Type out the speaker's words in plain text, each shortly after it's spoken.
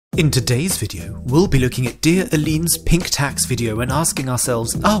In today's video, we'll be looking at Dear Aline's pink tax video and asking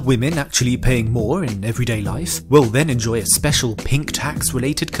ourselves, are women actually paying more in everyday life? We'll then enjoy a special pink tax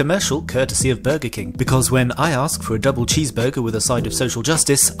related commercial courtesy of Burger King, because when I ask for a double cheeseburger with a side of social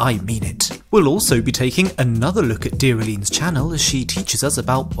justice, I mean it. We'll also be taking another look at Dear Aline's channel as she teaches us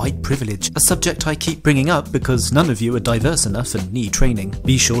about white privilege, a subject I keep bringing up because none of you are diverse enough and need training.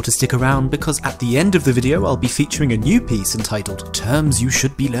 Be sure to stick around because at the end of the video I'll be featuring a new piece entitled Terms You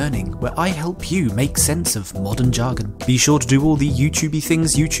Should Be Learning, where I help you make sense of modern jargon. Be sure to do all the YouTubey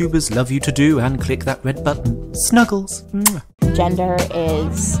things YouTubers love you to do and click that red button. Snuggles. Mwah. Gender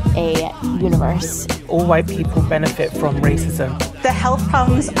is a universe. All white people benefit from racism. The health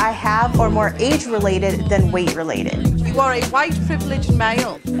problems I have are more age-related than weight-related. You are a white privileged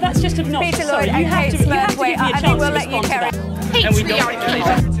male. That's just obnoxious. Peter Lloyd, you have to give me a chance I think we'll let you carry.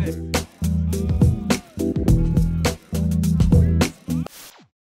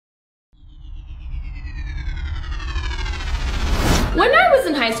 When I was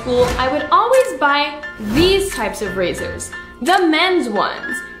in high school, I would always buy these types of razors, the men's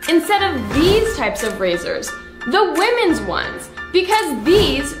ones, instead of these types of razors, the women's ones, because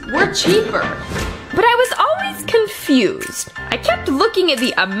these were cheaper. But I was always confused. I kept looking at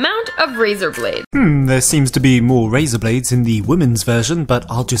the amount of razor blades. There seems to be more razor blades in the women's version, but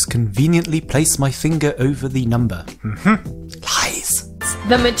I'll just conveniently place my finger over the number. Lies.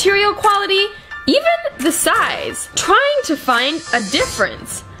 The material quality, even the size, trying to find a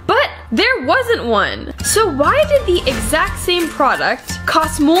difference. But there wasn't one. So why did the exact same product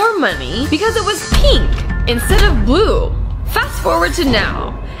cost more money because it was pink instead of blue? Fast forward to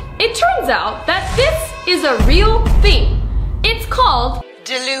now. It turns out that this is a real thing. It's called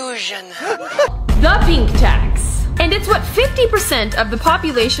Delusion. the pink tax. And it's what 50% of the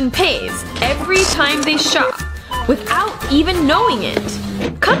population pays every time they shop, without even knowing it.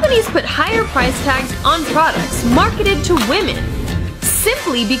 Companies put higher price tags on products marketed to women,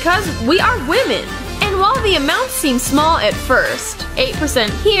 simply because we are women. And while the amounts seem small at first, 8%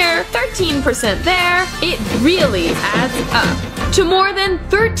 here, 13% there, it really adds up to more than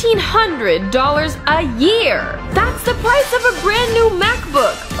 $1,300 a year. That's the price of a brand new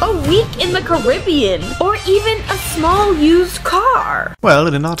MacBook, a week in the Caribbean, or even a small used car. Well,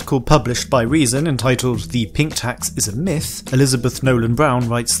 in an article published by Reason entitled The Pink Tax is a Myth, Elizabeth Nolan Brown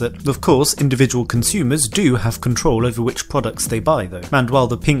writes that, of course, individual consumers do have control over which products they buy though. And while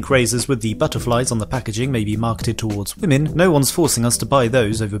the pink razors with the butterflies on the packaging may be marketed towards women, no one's forcing us to buy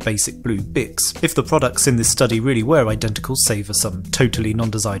those over basic blue Bics. If the products in this study really were identical, save for some totally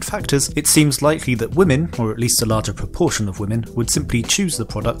non-desired factors, it seems likely that women, or at least a larger proportion of women, would simply choose the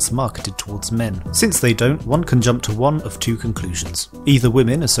products marketed towards men. Since they don't, one can jump to one of two conclusions. Either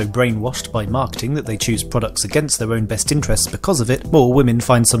women are so brainwashed by marketing that they choose products against their own best interests because of it, or women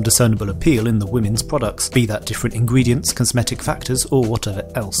find some discernible appeal in the women's products, be that different ingredients, cosmetic factors, or whatever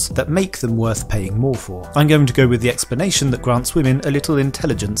else, that make them worth paying more for. I'm going to go with the explanation that grants women a little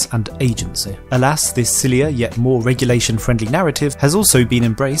intelligence and agency. Alas, this sillier yet more regulation-friendly narrative has also been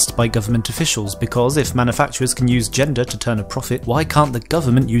embraced by government officials, because if manufacturers can use gender to turn a profit, why can't the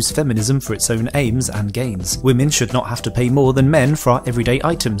government use feminism for its own aims and gains? Women should not have to pay more than men for our everyday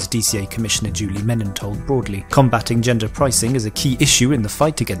items, DCA Commissioner Julie Menon told broadly. Combating gender pricing is a key issue in the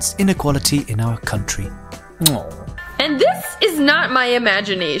fight against inequality in our country. Aww. And this is not my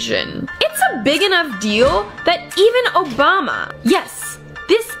imagination. It's a big enough deal that even Obama, yes,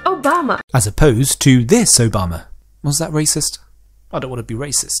 this Obama, as opposed to this Obama. Was that racist? I don't want to be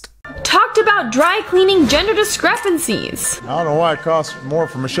racist. Talked about dry cleaning gender discrepancies. I don't know why it costs more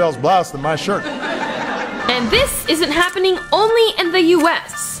for Michelle's blouse than my shirt. And this isn't happening only in the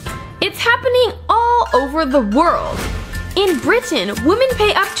US. It's happening all over the world. In Britain, women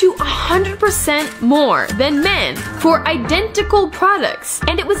pay up to 100% more than men for identical products,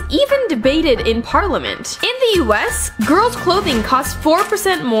 and it was even debated in Parliament. In the US, girls' clothing costs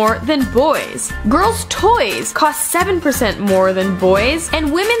 4% more than boys. Girls' toys cost 7% more than boys,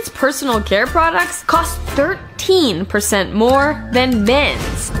 and women's personal care products cost 13% more than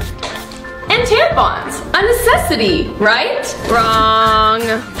men's. And tampons, a necessity, right? Wrong.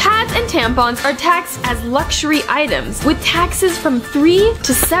 Pads and tampons are taxed as luxury items with taxes from 3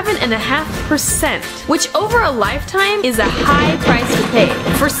 to 7.5%, which over a lifetime is a high price to pay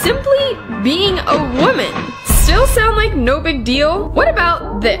for simply being a woman. Still sound like no big deal? What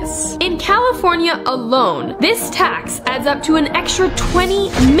about this? In California alone, this tax adds up to an extra 20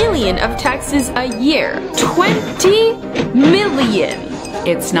 million of taxes a year. 20 million.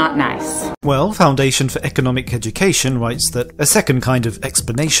 It's not nice. Well, Foundation for Economic Education writes that a second kind of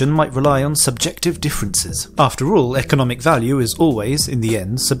explanation might rely on subjective differences. After all, economic value is always, in the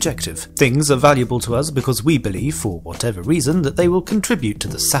end, subjective. Things are valuable to us because we believe, for whatever reason, that they will contribute to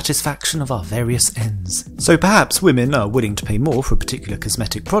the satisfaction of our various ends. So perhaps women are willing to pay more for a particular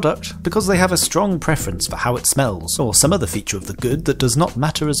cosmetic product because they have a strong preference for how it smells, or some other feature of the good that does not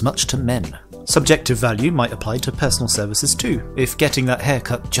matter as much to men. Subjective value might apply to personal services too. If getting that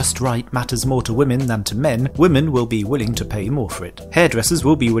haircut just right matters more to women than to men, women will be willing to pay more for it. Hairdressers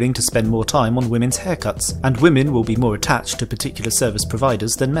will be willing to spend more time on women's haircuts, and women will be more attached to particular service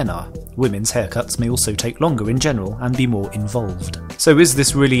providers than men are. Women's haircuts may also take longer in general and be more involved. So is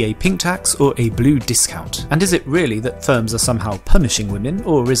this really a pink tax or a blue discount? And is it really that firms are somehow punishing women,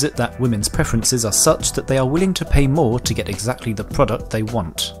 or is it that women's preferences are such that they are willing to pay more to get exactly the product they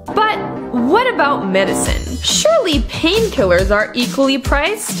want? But what about medicine? Surely painkillers are equally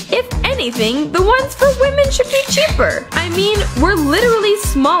priced? If anything, the ones for women should be cheaper. I mean, we're literally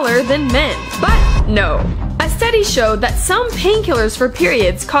smaller than men. But no. A study showed that some painkillers for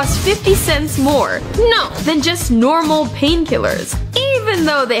periods cost 50 cents more, than just normal painkillers, even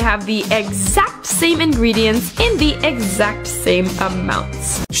though they have the exact same ingredients in the exact same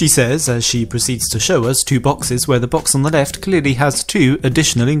amounts. She says as she proceeds to show us two boxes where the box on the left clearly has 2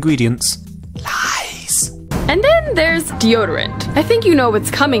 additional ingredients. Lies. And then there's deodorant. I think you know what's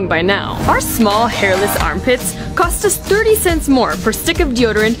coming by now. Our small hairless armpits cost us 30 cents more per stick of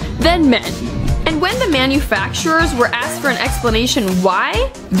deodorant than men. And when the manufacturers were asked for an explanation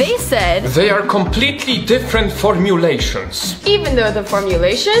why, they said they are completely different formulations. Even though the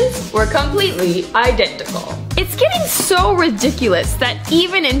formulations were completely identical. It's getting so ridiculous that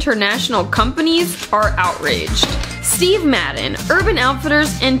even international companies are outraged. Steve Madden, Urban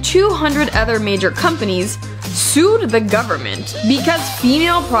Outfitters, and 200 other major companies sued the government because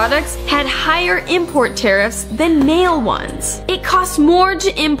female products had higher import tariffs than male ones. It costs more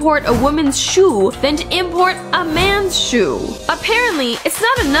to import a woman's shoe than to import a man's shoe. Apparently, it's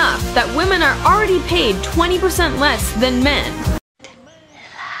not enough that women are already paid 20% less than men.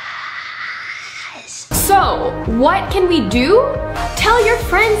 So, what can we do? Tell your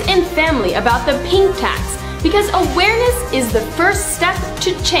friends and family about the pink tax, because awareness is the first step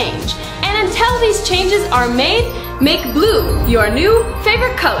to change. And until these changes are made, make blue your new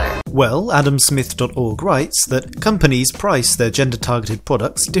favorite color. Well, AdamSmith.org writes that companies price their gender-targeted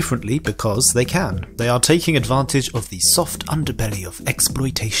products differently because they can. They are taking advantage of the soft underbelly of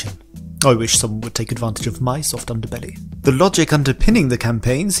exploitation. I wish someone would take advantage of my soft underbelly. The logic underpinning the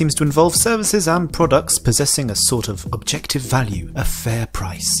campaign seems to involve services and products possessing a sort of objective value, a fair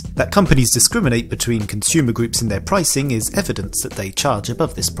price. That companies discriminate between consumer groups in their pricing is evidence that they charge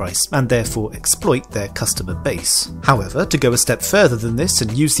above this price, and therefore exploit their customer base. However, to go a step further than this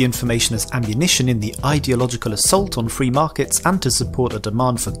and use the information as ammunition in the ideological assault on free markets and to support a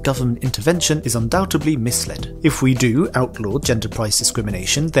demand for government intervention is undoubtedly misled. If we do outlaw gender price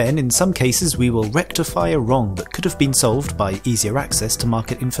discrimination, then in some cases we will rectify a wrong that could have been solved by easier access to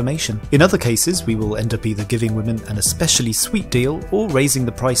market information. In other cases, we will end up either giving women an especially sweet deal or raising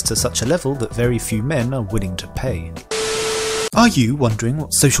the price to such a level that very few men are willing to pay. Are you wondering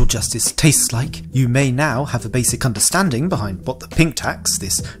what social justice tastes like? You may now have a basic understanding behind what the pink tax,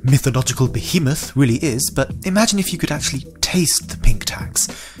 this mythological behemoth, really is, but imagine if you could actually taste the pink tax.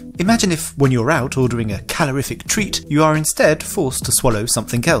 Imagine if, when you're out ordering a calorific treat, you are instead forced to swallow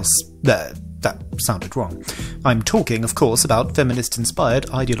something else. That sounded wrong. I'm talking, of course, about feminist-inspired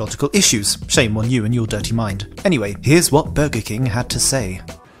ideological issues. Shame on you and your dirty mind. Anyway, here's what Burger King had to say.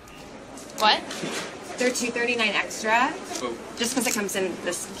 What? They're $2.39 extra? Just because it comes in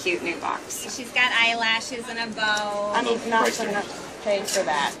this cute new box. She's got eyelashes and a bow. I'm not gonna pay for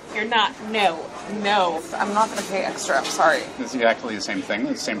that. You're not. No. I'm not gonna pay extra. I'm sorry. It's exactly the same thing,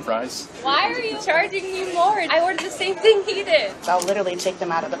 the same price. Why are you charging me more? I ordered the same thing he did. I'll literally take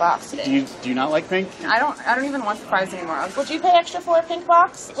them out of the box. Do you not like pink? I don't even want the fries anymore. Would you pay extra for a pink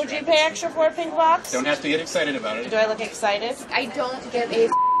box? Would you pay extra for a pink box? Don't have to get excited about it. Do I look excited? I don't give a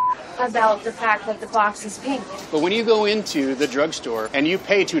about the fact that the box is pink. But when you go into the drugstore and you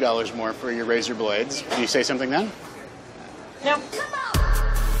pay $2 more for your razor blades, do you say something then? No.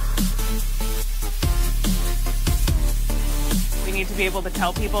 We need to be able to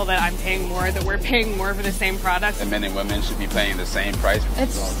tell people that I'm paying more, that we're paying more for the same product. And men and women should be paying the same price.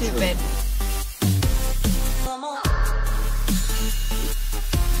 It's stupid.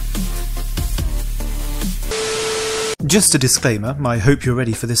 Just a disclaimer, I hope you're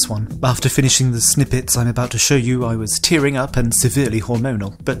ready for this one. After finishing the snippets I'm about to show you, I was tearing up and severely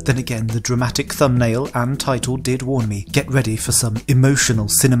hormonal. But then again, the dramatic thumbnail and title did warn me. Get ready for some emotional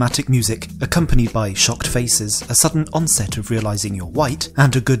cinematic music, accompanied by shocked faces, a sudden onset of realising you're white,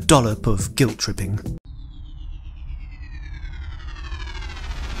 and a good dollop of guilt tripping.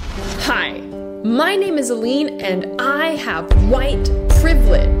 Hi, my name is Aline and I have white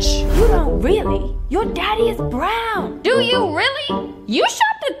privilege. You don't really. Your daddy is brown. Do you really? You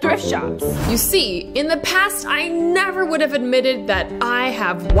shopped at thrift shops. You see, in the past I never would have admitted that I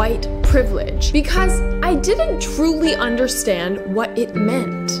have white privilege because I didn't truly understand what it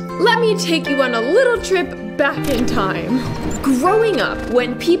meant. Let me take you on a little trip back in time. Growing up,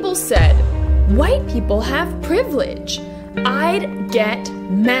 when people said, white people have privilege, I'd get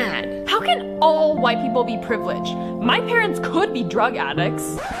mad. How can all white people be privileged? My parents could be drug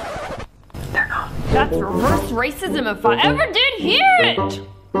addicts. They're not. That's reverse racism if I ever did hear it!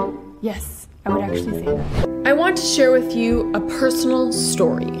 Yes, I would actually say that. I want to share with you a personal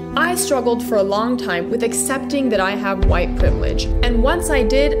story. I struggled for a long time with accepting that I have white privilege, and once I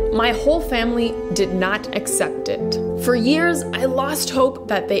did, my whole family did not accept it. For years, I lost hope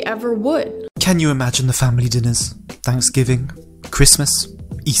that they ever would. Can you imagine the family dinners? Thanksgiving? Christmas?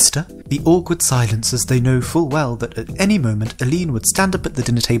 Easter? The awkward silence as they know full well that at any moment Aline would stand up at the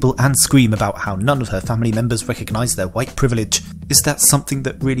dinner table and scream about how none of her family members recognise their white privilege. Is that something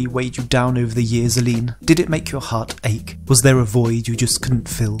that really weighed you down over the years, Aline? Did it make your heart ache? Was there a void you just couldn't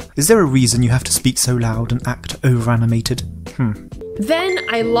fill? Is there a reason you have to speak so loud and act over-animated? Then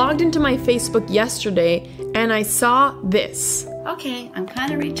I logged into my Facebook yesterday and I saw this. Okay, I'm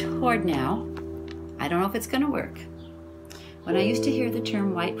kind of retarded now. I don't know if it's going to work. When I used to hear the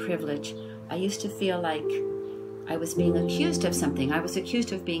term white privilege, I used to feel like I was being accused of something. I was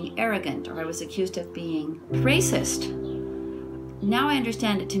accused of being arrogant, or I was accused of being racist. Now I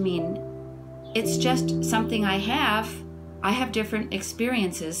understand it to mean it's just something I have. I have different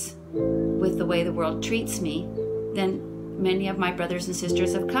experiences with the way the world treats me than many of my brothers and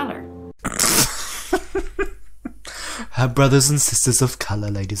sisters of color. Her brothers and sisters of colour,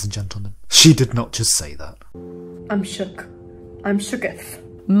 ladies and gentlemen. She did not just say that. I'm shook. I'm shooketh.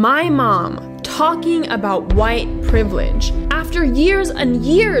 My mom talking about white privilege after years and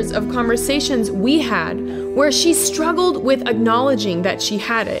years of conversations we had where she struggled with acknowledging that she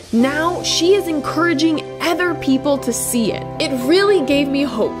had it. Now she is encouraging other people to see it. It really gave me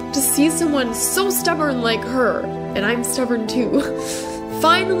hope to see someone so stubborn like her, and I'm stubborn too,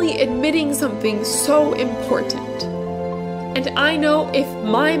 finally admitting something so important. And I know if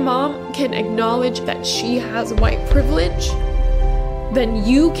my mom can acknowledge that she has white privilege, then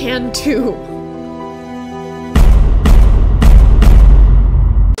you can too.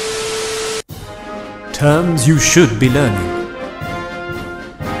 Terms you should be learning.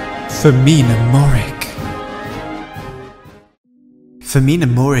 Phenomenomoric.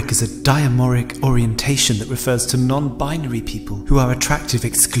 Phenomenomoric is a diamoric orientation that refers to non-binary people who are attractive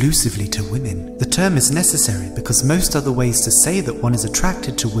exclusively to women. The term is necessary because most other ways to say that one is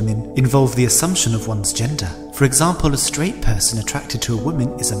attracted to women involve the assumption of one's gender. For example, a straight person attracted to a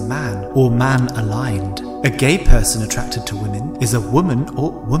woman is a man or man-aligned. A gay person attracted to women is a woman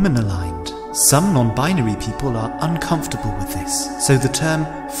or woman-aligned. Some non-binary people are uncomfortable with this, so the term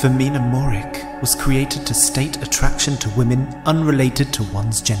phenomenomoric was created to state attraction to women unrelated to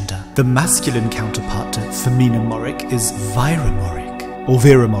one's gender. The masculine counterpart to phenomenomoric is viromoric, or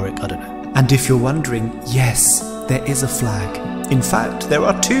viromoric, I don't know. And if you're wondering, yes, there is a flag. In fact, there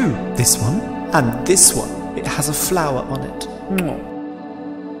are two. This one and this one. It has a flower on it.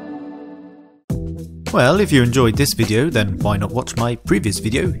 Well, if you enjoyed this video, then why not watch my previous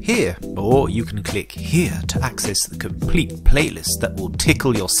video here? Or you can click here to access the complete playlist that will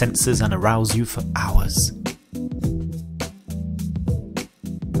tickle your senses and arouse you for hours.